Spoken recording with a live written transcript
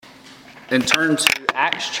and turn to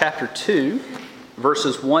Acts chapter 2,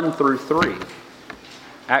 verses 1 through 3.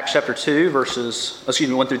 Acts chapter 2, 1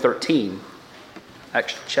 through 13.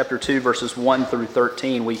 Acts chapter 2, verses 1 through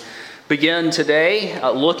 13. We begin today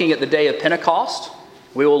looking at the day of Pentecost.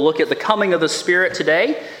 We will look at the coming of the Spirit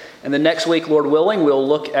today. And then next week, Lord willing, we'll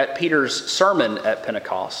look at Peter's sermon at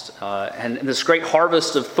Pentecost and this great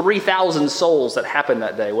harvest of 3,000 souls that happened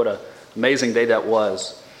that day. What an amazing day that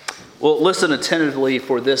was. Well, listen attentively,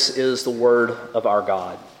 for this is the word of our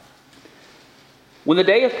God. When the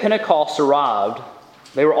day of Pentecost arrived,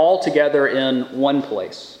 they were all together in one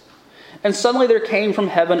place. And suddenly there came from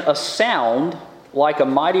heaven a sound like a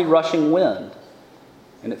mighty rushing wind,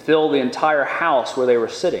 and it filled the entire house where they were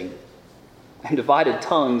sitting. And divided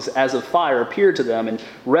tongues as of fire appeared to them and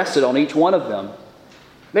rested on each one of them.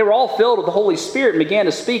 They were all filled with the Holy Spirit and began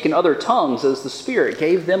to speak in other tongues as the Spirit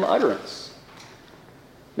gave them utterance.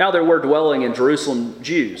 Now there were dwelling in Jerusalem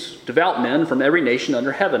Jews, devout men from every nation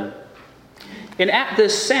under heaven. And at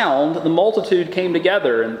this sound the multitude came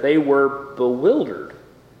together, and they were bewildered,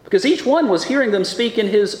 because each one was hearing them speak in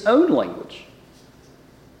his own language.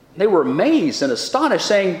 They were amazed and astonished,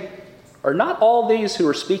 saying, "Are not all these who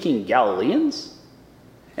are speaking Galileans?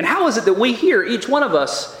 And how is it that we hear, each one of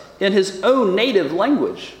us, in his own native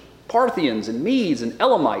language? Parthians and Medes and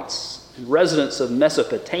Elamites, and residents of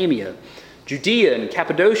Mesopotamia, Judea and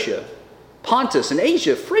Cappadocia, Pontus and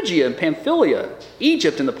Asia, Phrygia and Pamphylia,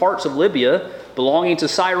 Egypt and the parts of Libya belonging to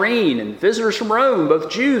Cyrene, and visitors from Rome, both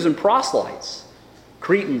Jews and proselytes,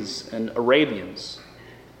 Cretans and Arabians.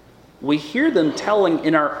 We hear them telling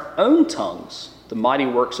in our own tongues the mighty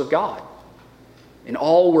works of God." And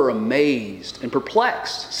all were amazed and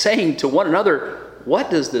perplexed, saying to one another, "What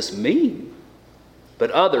does this mean?"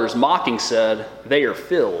 But others, mocking, said, "They are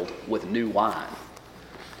filled with new wine."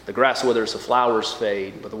 The grass withers, the flowers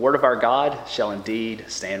fade, but the word of our God shall indeed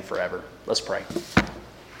stand forever. Let's pray.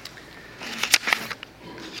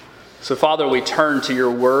 So, Father, we turn to your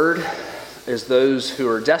word as those who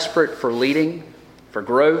are desperate for leading, for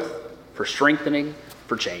growth, for strengthening,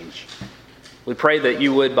 for change. We pray that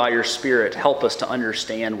you would, by your Spirit, help us to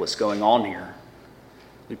understand what's going on here.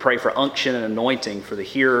 We pray for unction and anointing for the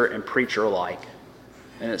hearer and preacher alike.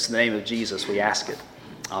 And it's in the name of Jesus we ask it.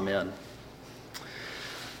 Amen.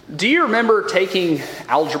 Do you remember taking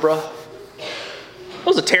algebra? It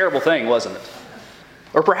was a terrible thing, wasn't it?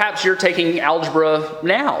 Or perhaps you're taking algebra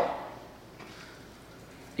now.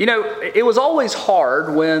 You know, it was always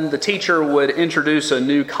hard when the teacher would introduce a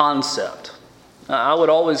new concept. I would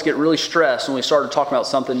always get really stressed when we started talking about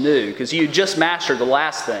something new, because you just mastered the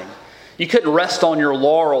last thing. You couldn't rest on your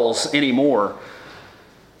laurels anymore.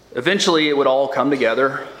 Eventually, it would all come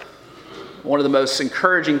together. One of the most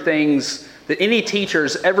encouraging things that any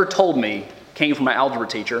teacher's ever told me came from my algebra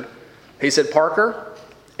teacher. He said, "Parker,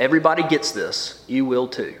 everybody gets this. You will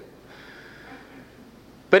too."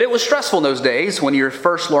 But it was stressful in those days when you're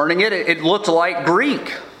first learning it. It looked like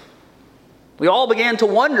Greek. We all began to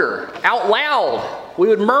wonder out loud. We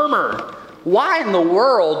would murmur, "Why in the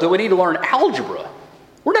world do we need to learn algebra?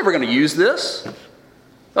 We're never going to use this."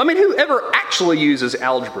 I mean, who ever actually uses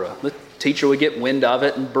algebra? The teacher would get wind of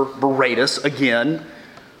it and berate us again.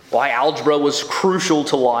 Why algebra was crucial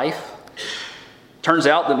to life. Turns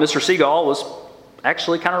out that Mr. Seagal was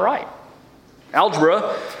actually kind of right.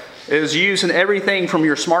 Algebra is used in everything from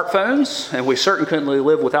your smartphones, and we certainly couldn't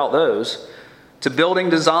live without those, to building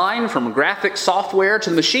design, from graphic software to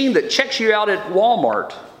the machine that checks you out at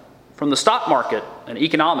Walmart, from the stock market and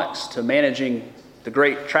economics to managing the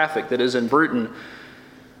great traffic that is in Bruton.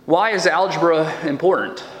 Why is algebra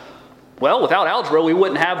important? Well, without algebra, we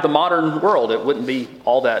wouldn't have the modern world. It wouldn't be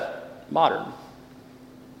all that modern.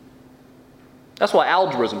 That's why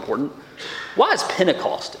algebra is important. Why is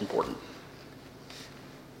Pentecost important?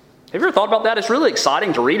 Have you ever thought about that? It's really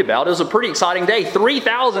exciting to read about. It was a pretty exciting day.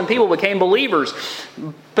 3,000 people became believers.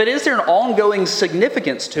 But is there an ongoing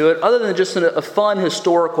significance to it other than just a fun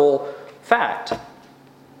historical fact?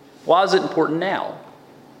 Why is it important now?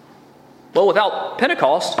 Well, without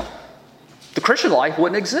Pentecost, the Christian life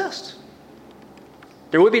wouldn't exist.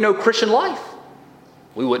 There would be no Christian life.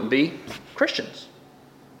 We wouldn't be Christians.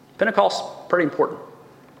 Pentecost, pretty important.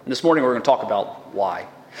 And this morning we're going to talk about why.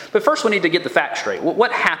 But first we need to get the facts straight.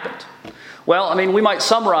 What happened? Well, I mean, we might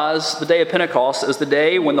summarize the day of Pentecost as the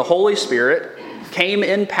day when the Holy Spirit came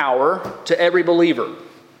in power to every believer.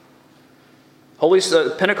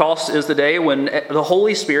 Pentecost is the day when the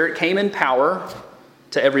Holy Spirit came in power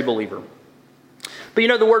to every believer. But you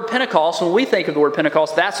know, the word Pentecost, when we think of the word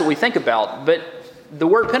Pentecost, that's what we think about. But the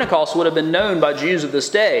word Pentecost would have been known by Jews of this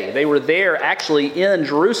day. They were there actually in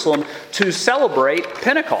Jerusalem to celebrate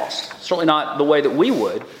Pentecost. Certainly not the way that we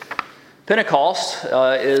would. Pentecost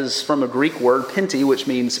is from a Greek word, penti, which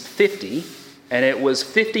means 50, and it was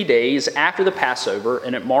 50 days after the Passover,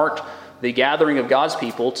 and it marked the gathering of God's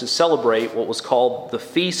people to celebrate what was called the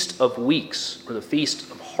Feast of Weeks, or the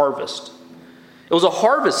Feast of Harvest. It was a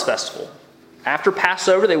harvest festival. After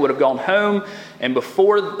Passover, they would have gone home, and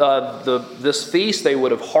before this feast, they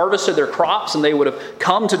would have harvested their crops, and they would have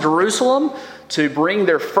come to Jerusalem to bring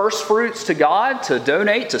their first fruits to God, to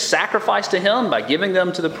donate, to sacrifice to Him by giving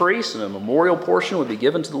them to the priest, and a memorial portion would be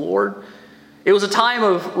given to the Lord. It was a time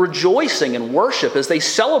of rejoicing and worship as they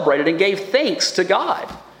celebrated and gave thanks to God.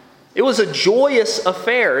 It was a joyous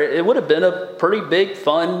affair. It would have been a pretty big,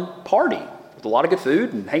 fun party with a lot of good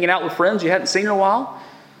food and hanging out with friends you hadn't seen in a while.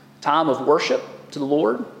 Time of worship to the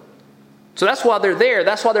Lord. So that's why they're there.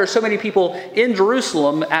 That's why there are so many people in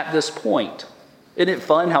Jerusalem at this point. Isn't it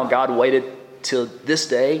fun how God waited till this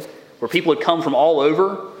day where people had come from all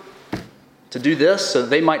over to do this so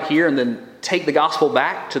that they might hear and then take the gospel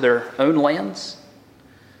back to their own lands?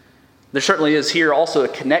 There certainly is here also a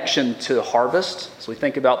connection to the harvest. So we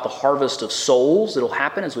think about the harvest of souls that will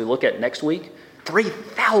happen as we look at next week.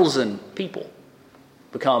 3,000 people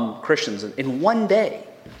become Christians in one day.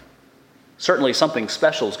 Certainly something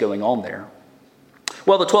special is going on there.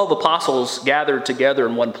 Well, the 12 apostles gathered together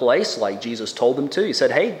in one place like Jesus told them to. He said,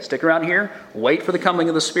 hey, stick around here, wait for the coming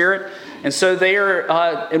of the Spirit. And so they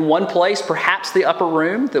are in one place, perhaps the upper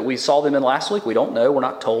room that we saw them in last week. We don't know, we're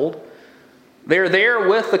not told. They're there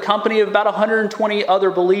with the company of about 120 other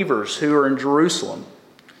believers who are in Jerusalem.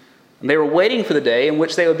 And they were waiting for the day in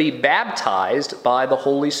which they would be baptized by the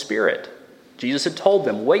Holy Spirit. Jesus had told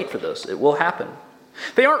them, wait for this, it will happen.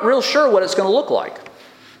 They aren't real sure what it's going to look like.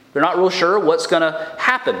 They're not real sure what's going to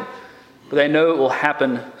happen, but they know it will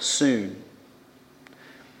happen soon.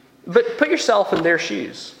 But put yourself in their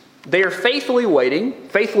shoes. They are faithfully waiting,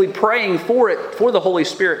 faithfully praying for the Holy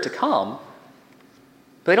Spirit to come,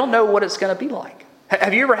 but they don't know what it's going to be like.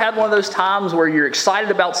 Have you ever had one of those times where you're excited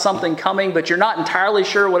about something coming, but you're not entirely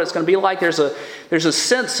sure what it's going to be like? There's a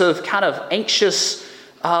sense of kind of anxious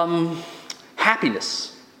happiness.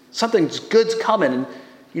 Something good's coming, and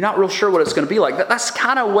you're not real sure what it's going to be like. That's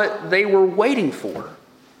kind of what they were waiting for.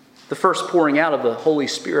 The first pouring out of the Holy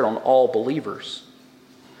Spirit on all believers.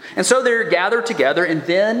 And so they're gathered together, and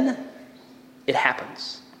then it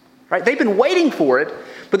happens. Right? They've been waiting for it,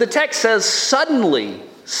 but the text says suddenly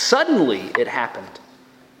it happened.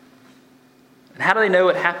 And how do they know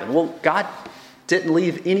it happened? Well, God didn't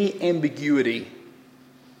leave any ambiguity.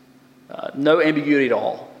 No ambiguity at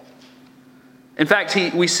all. In fact,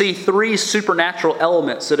 we see three supernatural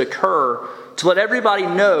elements that occur to let everybody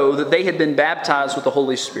know that they had been baptized with the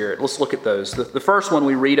Holy Spirit. Let's look at those. The first one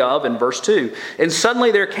we read of in verse 2. And suddenly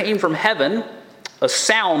there came from heaven a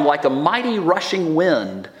sound like a mighty rushing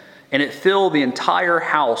wind, and it filled the entire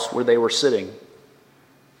house where they were sitting.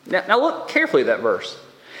 Now look carefully at that verse.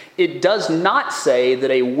 It does not say that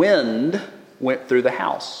a wind went through the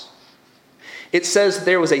house. It says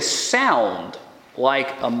there was a sound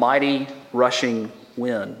like a mighty rushing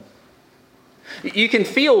wind. You can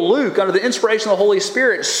feel Luke, under the inspiration of the Holy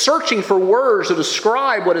Spirit, searching for words to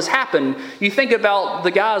describe what has happened. You think about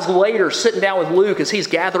the guys later sitting down with Luke as he's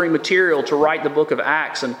gathering material to write the book of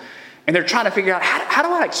Acts, and they're trying to figure out, how do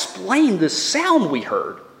I explain this sound we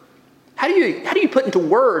heard? How do you put into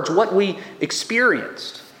words what we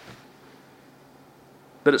experienced?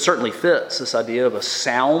 But it certainly fits, this idea of a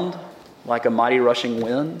sound like a mighty rushing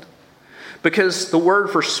wind. Because the word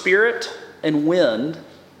for spirit and wind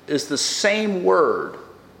is the same word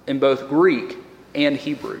in both Greek and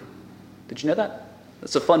Hebrew. Did you know that?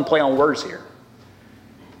 That's a fun play on words here.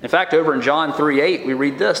 In fact, over in John 3:8, we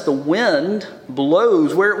read this: the wind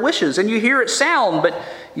blows where it wishes, and you hear it sound, but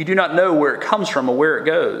you do not know where it comes from or where it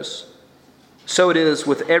goes. So it is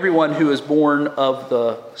with everyone who is born of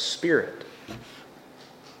the Spirit.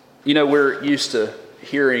 You know, we're used to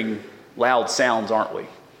hearing loud sounds, aren't we?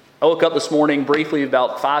 I woke up this morning briefly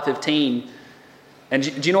about 5:15, and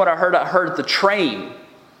do you know what I heard? I heard the train,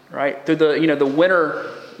 right? Through the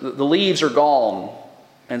winter, the leaves are gone,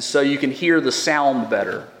 and so you can hear the sound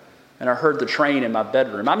better. And I heard the train in my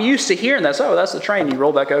bedroom. I'm used to hearing that. So, that's the train. You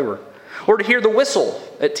roll back over. Or to hear the whistle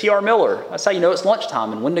at T.R. Miller. That's how you know it's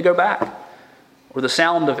lunchtime and when to go back. Or the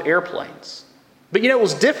sound of airplanes. But it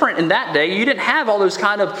was different in that day. You didn't have all those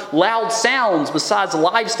kind of loud sounds besides the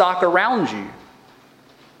livestock around you.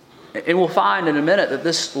 And we'll find in a minute that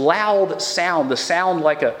this loud sound, the sound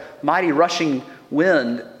like a mighty rushing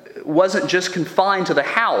wind, wasn't just confined to the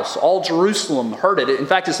house. All Jerusalem heard it. In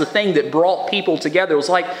fact, it's the thing that brought people together. It was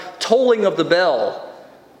like tolling of the bell,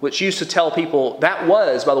 which used to tell people that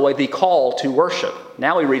was, by the way, the call to worship.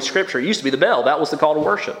 Now we read Scripture. It used to be the bell. That was the call to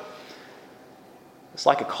worship. It's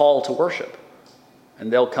like a call to worship,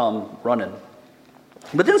 and they'll come running.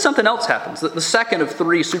 But then something else happens. The second of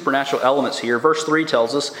three supernatural elements here, verse 3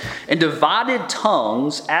 tells us, and divided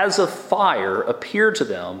tongues as of fire appeared to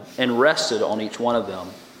them and rested on each one of them.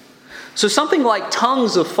 So something like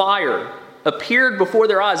tongues of fire appeared before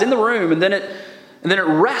their eyes in the room, and then it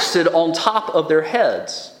rested on top of their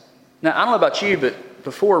heads. Now, I don't know about you, but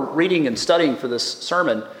before reading and studying for this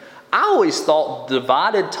sermon, I always thought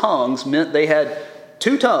divided tongues meant they had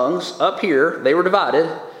two tongues up here. They were divided,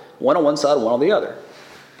 one on one side, one on the other.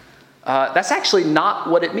 That's actually not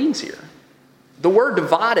what it means here. The word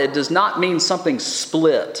divided does not mean something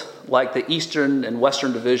split, like the Eastern and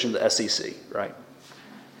Western Division of the SEC, right?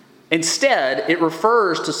 Instead, it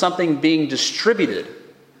refers to something being distributed,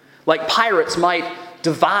 like pirates might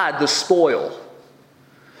divide the spoil.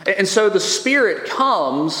 And so the Spirit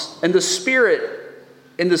comes, and the Spirit,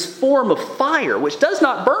 in this form of fire, which does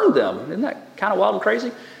not burn them, isn't that kind of wild and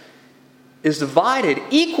crazy, is divided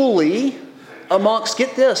equally amongst,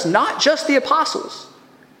 get this, not just the apostles,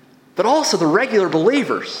 but also the regular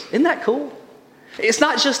believers. Isn't that cool? It's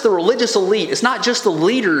not just the religious elite. It's not just the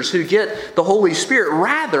leaders who get the Holy Spirit.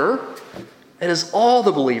 Rather, it is all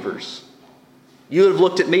the believers. You would have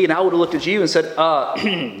looked at me and I would have looked at you and said,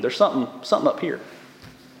 there's something up here.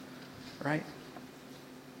 Right?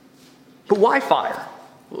 But why fire?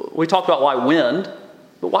 We talked about why wind,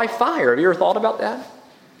 but why fire? Have you ever thought about that?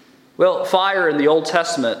 Well, fire in the Old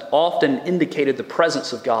Testament often indicated the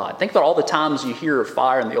presence of God. Think about all the times you hear of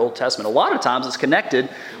fire in the Old Testament. A lot of times it's connected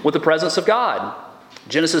with the presence of God.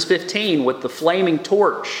 Genesis 15 with the flaming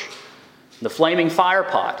torch, the flaming fire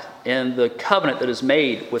pot, and the covenant that is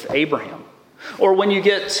made with Abraham. Or when you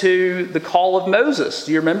get to the call of Moses,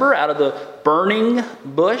 do you remember? Out of the burning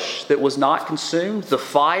bush that was not consumed, the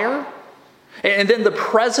fire. And then the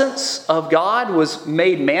presence of God was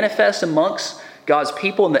made manifest amongst God's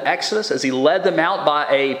people in the Exodus as he led them out by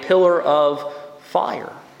a pillar of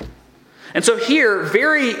fire. And so here,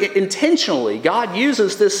 very intentionally, God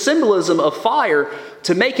uses this symbolism of fire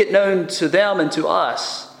to make it known to them and to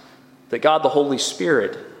us that God the Holy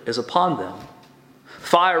Spirit is upon them.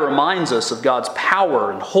 Fire reminds us of God's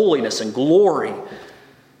power and holiness and glory.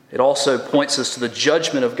 It also points us to the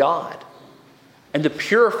judgment of God and the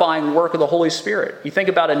purifying work of the Holy Spirit. You think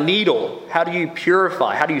about a needle. How do you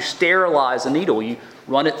purify? How do you sterilize a needle? You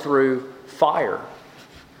run it through fire.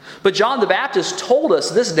 But John the Baptist told us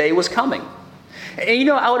this day was coming. And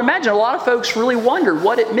I would imagine a lot of folks really wondered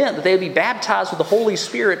what it meant that they would be baptized with the Holy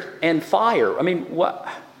Spirit and fire. I mean, what?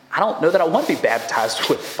 I don't know that I want to be baptized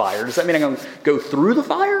with fire. Does that mean I'm going to go through the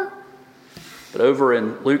fire? But over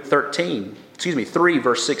in Luke 3,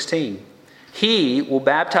 verse 16, he will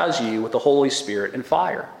baptize you with the Holy Spirit and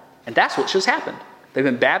fire. And that's what just happened. They've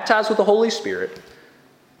been baptized with the Holy Spirit,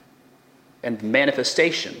 and the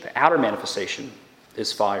manifestation, the outer manifestation,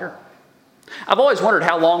 is fire. I've always wondered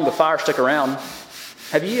how long the fire stuck around.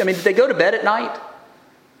 Have you? I mean, did they go to bed at night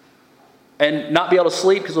and not be able to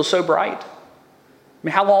sleep because it was so bright? I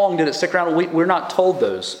mean, how long did it stick around? We're not told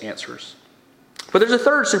those answers. But there's a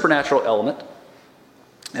third supernatural element,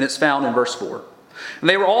 and it's found in verse 4. And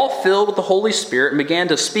they were all filled with the Holy Spirit and began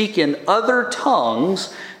to speak in other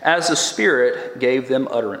tongues as the Spirit gave them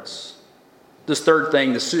utterance. This third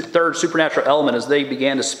thing, the third supernatural element, is they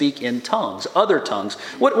began to speak in tongues, other tongues.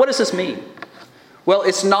 What does this mean? Well,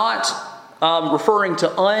 it's not referring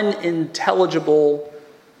to unintelligible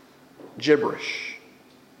gibberish.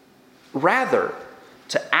 Rather,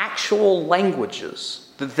 to actual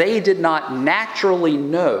languages that they did not naturally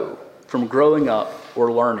know from growing up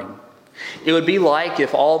or learning. It would be like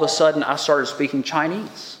if all of a sudden I started speaking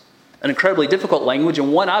Chinese, an incredibly difficult language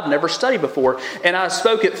and one I've never studied before, and I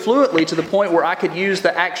spoke it fluently to the point where I could use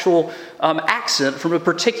the actual accent from a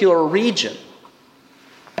particular region.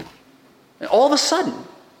 And all of a sudden,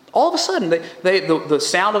 the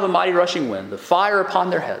sound of a mighty rushing wind, the fire upon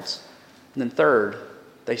their heads, and then third,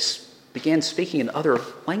 they began speaking in other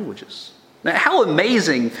languages. Now, how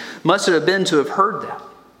amazing must it have been to have heard that?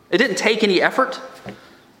 It didn't take any effort.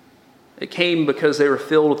 It came because they were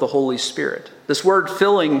filled with the Holy Spirit. This word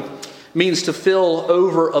filling means to fill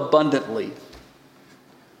over abundantly.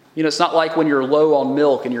 It's not like when you're low on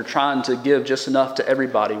milk and you're trying to give just enough to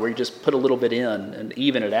everybody where you just put a little bit in and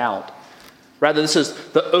even it out. Rather, this is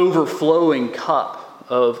the overflowing cup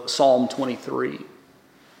of Psalm 23.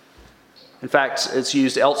 In fact, it's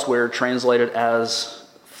used elsewhere, translated as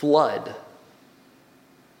flood.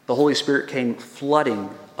 The Holy Spirit came flooding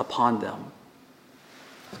upon them.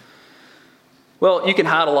 Well, you can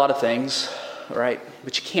hide a lot of things, right?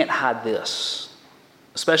 But you can't hide this,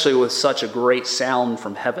 especially with such a great sound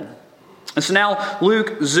from heaven. And so now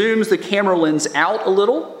Luke zooms the camera lens out a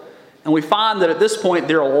little, and we find that at this point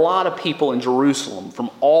there are a lot of people in Jerusalem from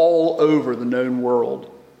all over the known world.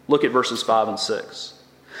 Look at verses 5 and 6.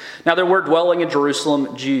 Now there were dwelling in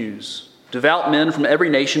Jerusalem Jews, devout men from every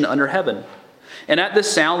nation under heaven. And at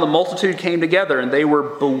this sound the multitude came together, and they were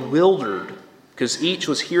bewildered, because each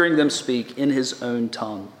was hearing them speak in his own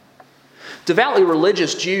tongue. Devoutly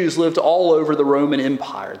religious Jews lived all over the Roman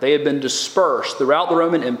Empire. They had been dispersed throughout the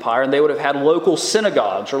Roman Empire, and they would have had local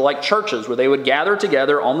synagogues or like churches where they would gather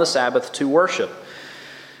together on the Sabbath to worship.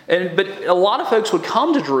 But a lot of folks would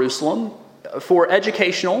come to Jerusalem for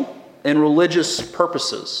educational and religious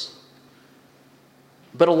purposes.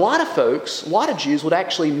 But a lot of Jews would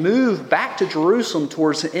actually move back to Jerusalem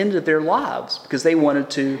towards the end of their lives because they wanted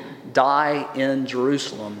to die in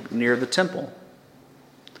Jerusalem near the temple.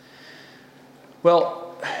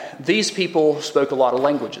 Well, these people spoke a lot of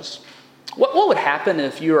languages. What would happen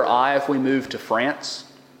if you or I, if we moved to France?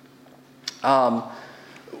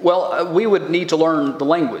 We would need to learn the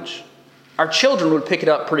language. Our children would pick it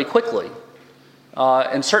up pretty quickly.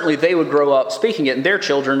 And certainly they would grow up speaking it, and their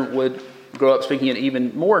children would grow up speaking it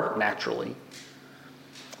even more naturally.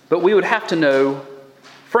 But we would have to know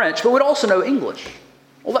French, but we'd also know English.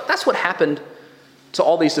 Well, that's what happened to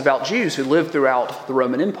all these devout Jews who lived throughout the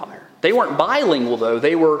Roman Empire. They weren't bilingual, though.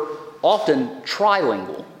 They were often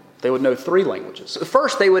trilingual. They would know 3 languages.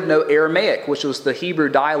 First, they would know Aramaic, which was the Hebrew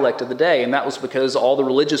dialect of the day, and that was because all the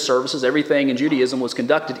religious services, everything in Judaism was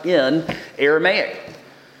conducted in Aramaic.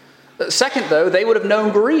 Second, though, they would have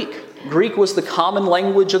known Greek. Greek was the common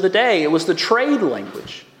language of the day. It was the trade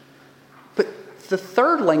language. But the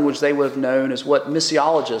third language they would have known is what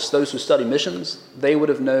missiologists, those who study missions, they would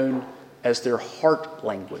have known as their heart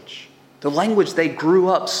language. The language they grew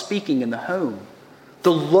up speaking in the home.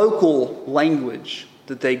 The local language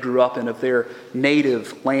that they grew up in of their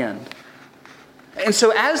native land. And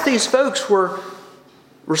so as these folks were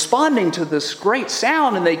responding to this great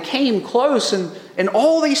sound, and they came close, and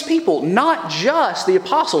all these people, not just the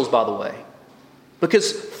apostles, by the way,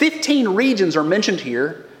 because 15 regions are mentioned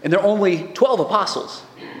here, and there are only 12 apostles.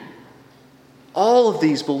 All of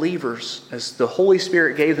these believers, as the Holy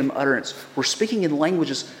Spirit gave them utterance, were speaking in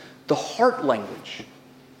languages, the heart language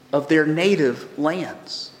of their native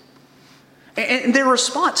lands. And their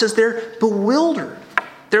response is they're bewildered.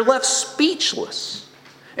 They're left speechless.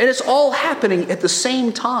 And it's all happening at the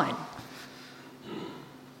same time.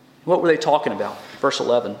 What were they talking about? Verse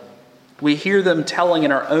 11. We hear them telling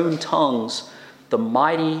in our own tongues the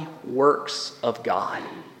mighty works of God.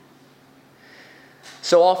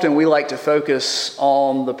 So often we like to focus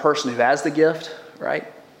on the person who has the gift, right?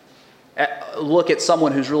 Look at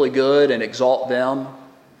someone who's really good and exalt them.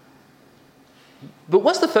 But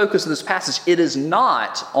what's the focus of this passage? It is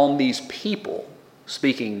not on these people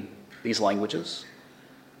speaking these languages.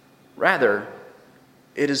 Rather,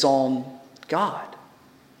 it is on God.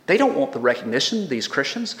 They don't want the recognition, these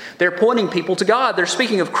Christians. They're pointing people to God. They're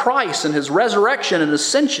speaking of Christ and his resurrection and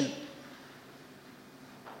ascension.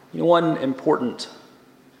 One important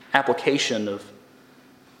application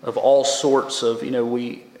of all sorts of,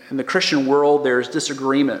 in the Christian world, there's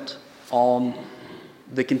disagreement on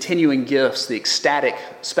the continuing gifts, the ecstatic,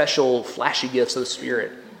 special, flashy gifts of the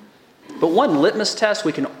Spirit. But one litmus test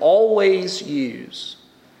we can always use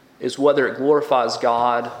is whether it glorifies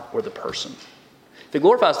God or the person. If it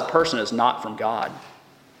glorifies the person, it's not from God.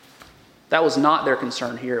 That was not their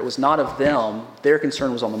concern here. It was not of them. Their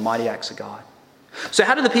concern was on the mighty acts of God. So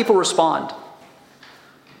how did the people respond?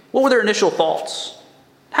 What were their initial thoughts?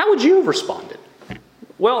 How would you have responded?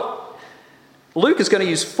 Well, Luke is going to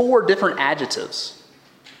use 4 different adjectives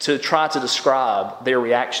to try to describe their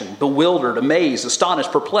reaction. Bewildered, amazed,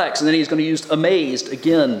 astonished, perplexed, and then he's going to use amazed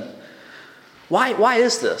again. Why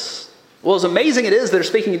is this? Well, as amazing it is they're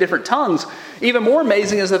speaking in different tongues, even more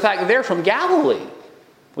amazing is the fact that they're from Galilee.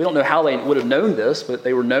 We don't know how they would have known this, but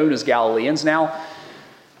they were known as Galileans. Now,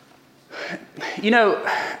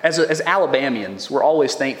 as Alabamians, we're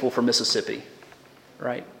always thankful for Mississippi,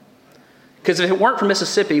 right? Because if it weren't for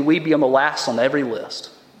Mississippi, we'd be on the last on every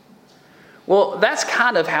list. Well, that's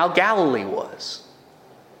kind of how Galilee was.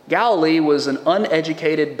 Galilee was an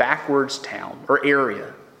uneducated, backwards town or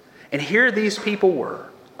area. And here these people were,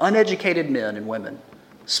 uneducated men and women,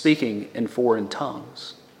 speaking in foreign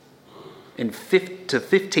tongues to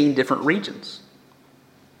 15 different regions.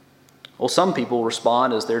 Well, some people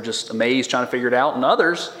respond as they're just amazed, trying to figure it out, and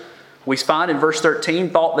others, we find in verse 13,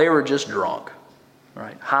 thought they were just drunk,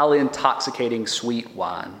 right? Highly intoxicating sweet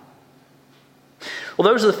wine. Well,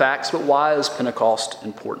 those are the facts, but why is Pentecost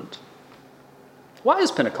important? Why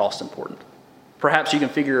is Pentecost important? Perhaps you can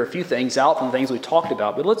figure a few things out from the things we talked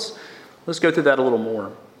about, but let's Let's go through that a little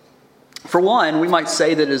more. For one, we might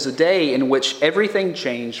say that it is a day in which everything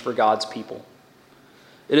changed for God's people.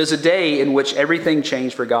 It is a day in which everything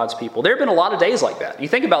changed for God's people. There have been a lot of days like that. You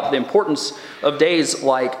think about the importance of days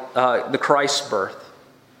like the Christ's birth,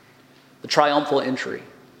 the triumphal entry,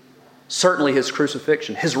 certainly his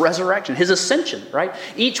crucifixion, his resurrection, his ascension, right?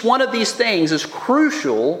 Each one of these things is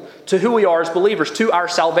crucial to who we are as believers, to our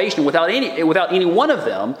salvation. Without any one of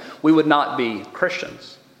them, we would not be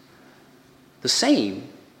Christians. The same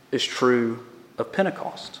is true of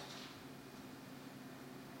Pentecost.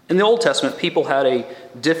 In the Old Testament, people had a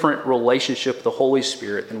different relationship with the Holy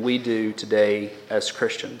Spirit than we do today as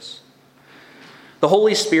Christians. The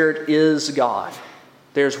Holy Spirit is God.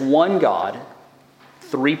 There's one God,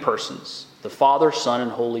 three persons, the Father, Son,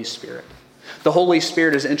 and Holy Spirit. The Holy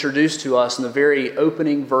Spirit is introduced to us in the very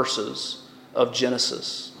opening verses of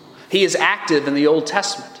Genesis. He is active in the Old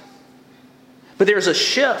Testament. But there's a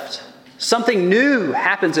shift. Something new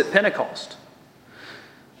happens at Pentecost.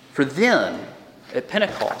 For then, at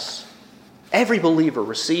Pentecost, every believer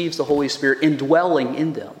receives the Holy Spirit indwelling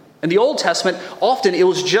in them. In the Old Testament, often it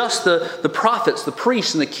was just the prophets, the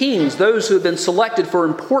priests, and the kings, those who had been selected for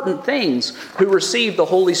important things, who received the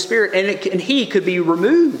Holy Spirit, and he could be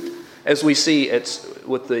removed, as we see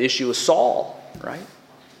with the issue of Saul, right?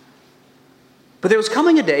 But there was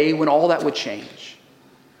coming a day when all that would change.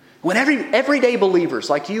 When everyday believers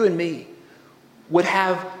like you and me would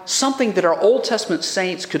have something that our Old Testament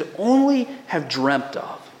saints could only have dreamt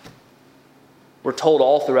of. We're told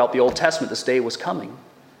all throughout the Old Testament this day was coming.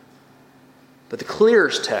 But the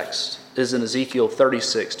clearest text is in Ezekiel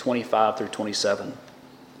 36, 25 through 27.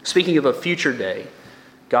 Speaking of a future day,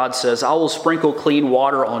 God says, I will sprinkle clean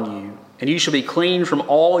water on you, and you shall be clean from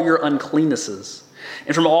all your uncleannesses.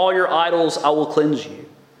 And from all your idols I will cleanse you.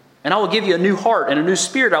 And I will give you a new heart, and a new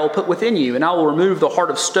spirit I will put within you. And I will remove the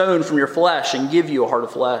heart of stone from your flesh and give you a heart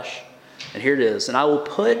of flesh. And here it is. And I will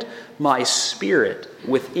put my spirit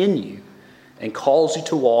within you and cause you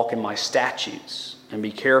to walk in my statutes and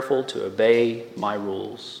be careful to obey my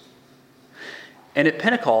rules. And at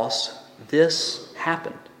Pentecost, this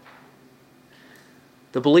happened.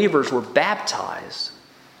 The believers were baptized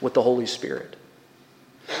with the Holy Spirit.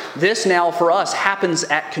 This now for us happens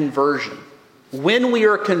at conversion. When we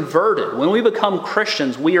are converted, when we become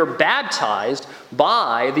Christians, we are baptized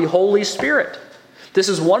by the Holy Spirit. This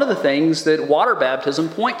is one of the things that water baptism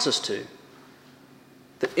points us to.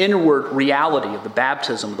 The inward reality of the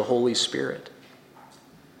baptism of the Holy Spirit.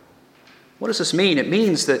 What does this mean? It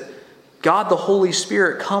means that God the Holy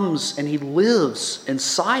Spirit comes and He lives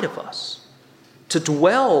inside of us to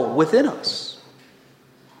dwell within us.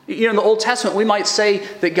 You know, in the Old Testament, we might say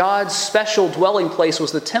that God's special dwelling place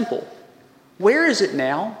was the temple. Where is it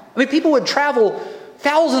now? I mean, people would travel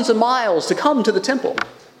thousands of miles to come to the temple.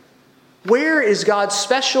 Where is God's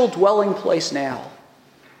special dwelling place now?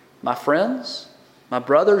 My friends, my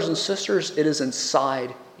brothers and sisters, it is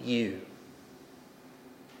inside you.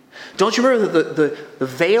 Don't you remember that the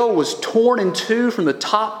veil was torn in two from the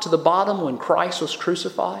top to the bottom when Christ was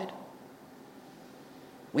crucified?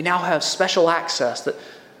 We now have special access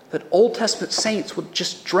that Old Testament saints would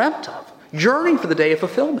just dreamt of, yearning for the day of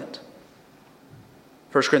fulfillment.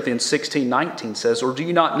 1 Corinthians 16:19 says, or do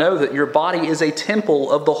you not know that your body is a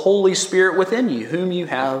temple of the Holy Spirit within you, whom you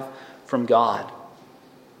have from God?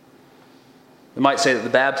 We might say that the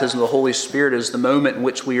baptism of the Holy Spirit is the moment in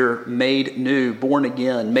which we are made new, born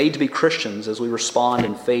again, made to be Christians as we respond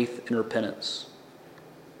in faith and repentance.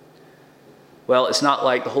 Well, it's not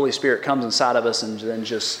like the Holy Spirit comes inside of us and then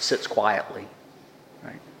just sits quietly.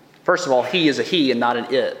 Right? First of all, He is a He and not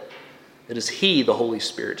an it. It is He, the Holy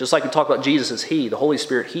Spirit. Just like we talk about Jesus as He, the Holy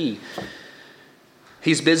Spirit, He.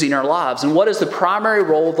 He's busy in our lives. And what is the primary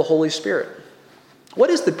role of the Holy Spirit? What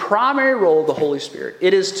is the primary role of the Holy Spirit?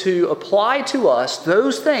 It is to apply to us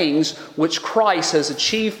those things which Christ has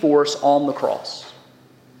achieved for us on the cross.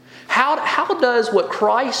 How does what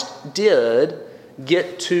Christ did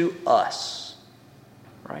get to us?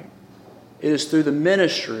 Right? It is through the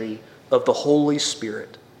ministry of the Holy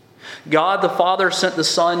Spirit. God the Father sent the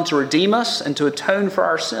Son to redeem us and to atone for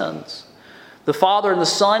our sins. The Father and the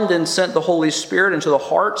Son then sent the Holy Spirit into the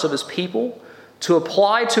hearts of His people to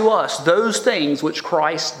apply to us those things which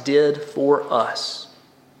Christ did for us.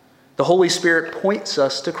 The Holy Spirit points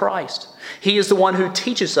us to Christ. He is the one who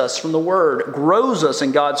teaches us from the Word, grows us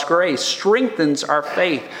in God's grace, strengthens our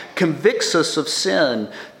faith, convicts us of sin,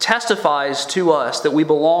 testifies to us that we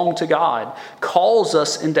belong to God, calls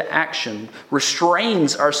us into action,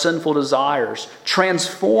 restrains our sinful desires,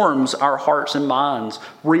 transforms our hearts and minds,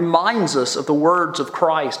 reminds us of the words of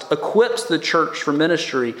Christ, equips the church for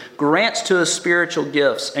ministry, grants to us spiritual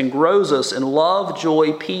gifts, and grows us in love,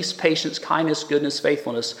 joy, peace, patience, kindness, goodness,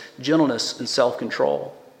 faithfulness, gentleness, and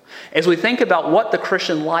self-control. As we think about what the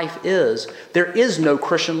Christian life is, there is no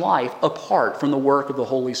Christian life apart from the work of the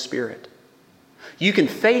Holy Spirit. You can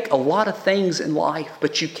fake a lot of things in life,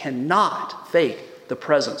 but you cannot fake the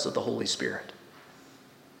presence of the Holy Spirit.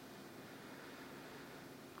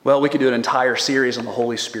 Well, we could do an entire series on the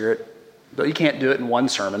Holy Spirit, but you can't do it in one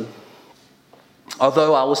sermon,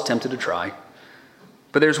 although I was tempted to try.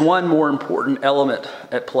 But there's one more important element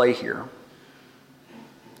at play here.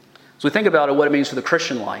 So we think about it, what it means for the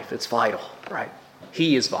Christian life. It's vital, right?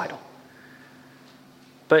 He is vital.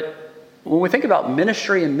 But when we think about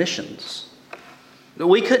ministry and missions,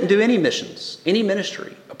 we couldn't do any missions, any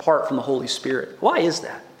ministry, apart from the Holy Spirit. Why is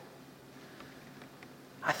that?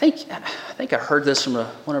 I think I heard this from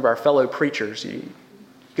one of our fellow preachers. You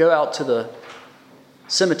go out to the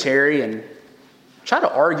cemetery and try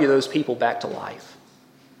to argue those people back to life.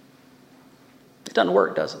 It doesn't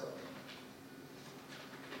work, does it?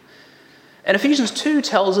 And Ephesians 2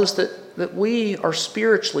 tells us that we are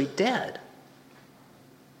spiritually dead.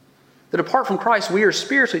 That apart from Christ, we are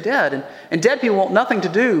spiritually dead. And dead people want nothing to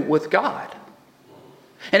do with God.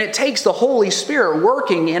 And it takes the Holy Spirit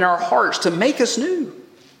working in our hearts to make us new,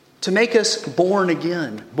 to make us born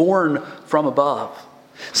again, born from above.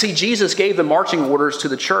 See, Jesus gave the marching orders to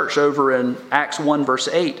the church over in Acts 1 verse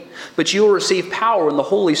 8. But you will receive power when the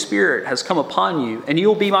Holy Spirit has come upon you, and you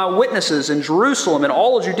will be my witnesses in Jerusalem and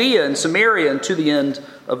all of Judea and Samaria and to the end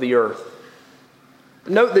of the earth.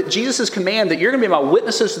 Note that Jesus' command that you're going to be my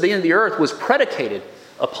witnesses to the end of the earth was predicated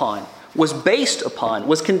upon, was based upon,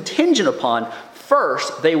 was contingent upon,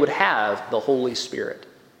 first they would have the Holy Spirit.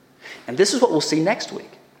 And this is what we'll see next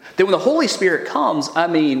week. That when the Holy Spirit comes,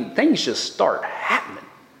 things just start happening.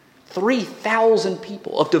 3,000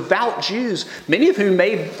 people of devout Jews, many of whom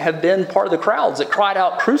may have been part of the crowds that cried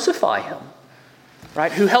out, "Crucify him," right?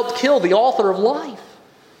 Who helped kill the author of life.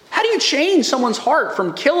 How do you change someone's heart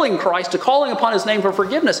from killing Christ to calling upon his name for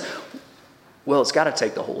forgiveness? Well, it's got to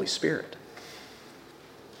take the Holy Spirit.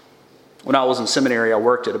 When I was in seminary, I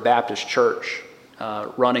worked at a Baptist church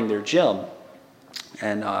running their gym.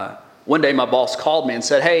 And one day my boss called me and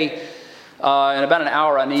said, "Hey, in about an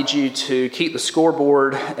hour, I need you to keep the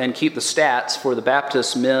scoreboard and keep the stats for the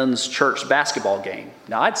Baptist men's church basketball game."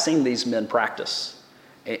 Now, I'd seen these men practice,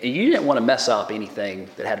 and you didn't want to mess up anything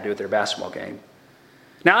that had to do with their basketball game.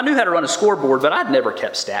 Now, I knew how to run a scoreboard, but I'd never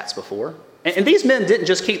kept stats before. And these men didn't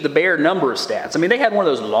just keep the bare number of stats. They had one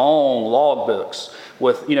of those long log books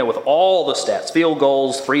with all the stats: field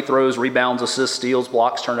goals, free throws, rebounds, assists, steals,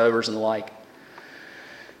 blocks, turnovers, and the like.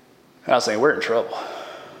 I was saying, we're in trouble.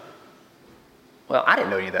 Well, I didn't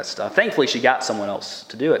know any of that stuff. Thankfully, she got someone else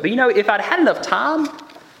to do it. But if I'd had enough time,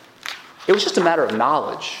 it was just a matter of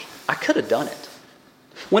knowledge. I could have done it.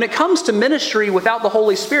 When it comes to ministry without the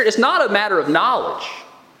Holy Spirit, it's not a matter of knowledge.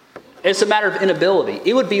 It's a matter of inability.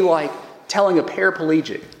 It would be like telling a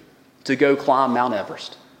paraplegic to go climb Mount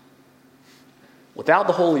Everest. Without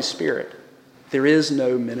the Holy Spirit, there is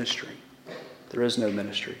no ministry. There is no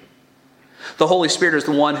ministry. The Holy Spirit is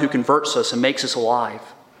the one who converts us and makes us alive.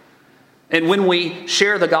 And when we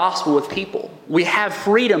share the gospel with people, we have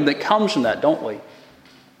freedom that comes from that, don't we?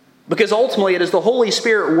 Because ultimately it is the Holy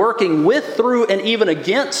Spirit working with, through, and even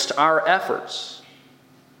against our efforts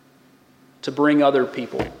to bring other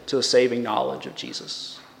people to a saving knowledge of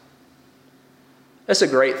Jesus. That's a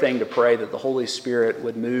great thing to pray, that the Holy Spirit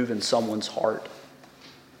would move in someone's heart,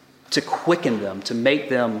 to quicken them, to make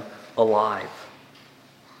them alive.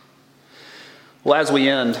 Well, as we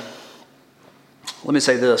end, let me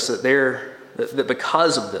say this, that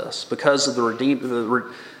because of this, because of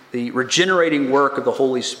the regenerating work of the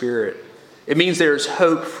Holy Spirit, it means there's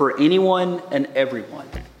hope for anyone and everyone.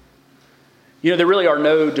 There really are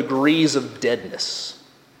no degrees of deadness.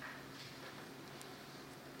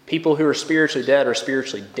 People who are spiritually dead are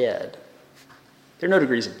spiritually dead. There are no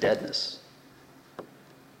degrees of deadness.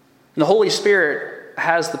 And the Holy Spirit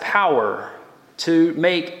has the power to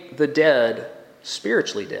make the dead,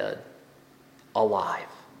 spiritually dead, alive.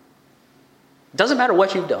 It doesn't matter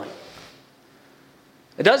what you've done.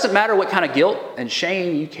 It doesn't matter what kind of guilt and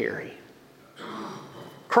shame you carry.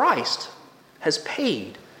 Christ has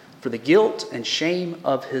paid for the guilt and shame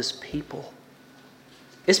of his people.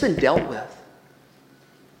 It's been dealt with.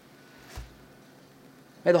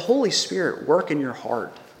 May the Holy Spirit work in your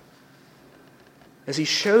heart. As He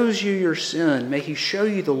shows you your sin, may He show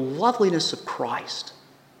you the loveliness of Christ.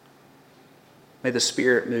 May the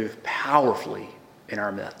Spirit move powerfully in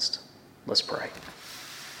our midst. Let's pray.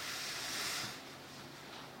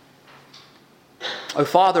 Oh,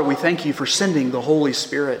 Father, we thank You for sending the Holy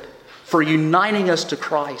Spirit, for uniting us to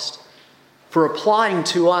Christ, for applying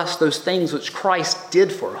to us those things which Christ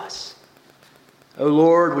did for us. Oh,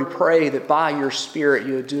 Lord, we pray that by Your Spirit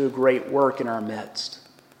You would do a great work in our midst.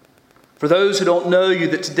 For those who don't know You,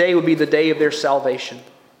 that today would be the day of their salvation.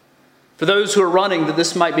 For those who are running, that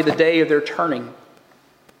this might be the day of their turning.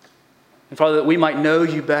 And Father, that we might know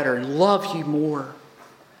You better and love You more.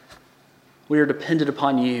 We are dependent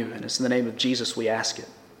upon You, and it's in the name of Jesus we ask it.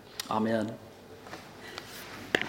 Amen.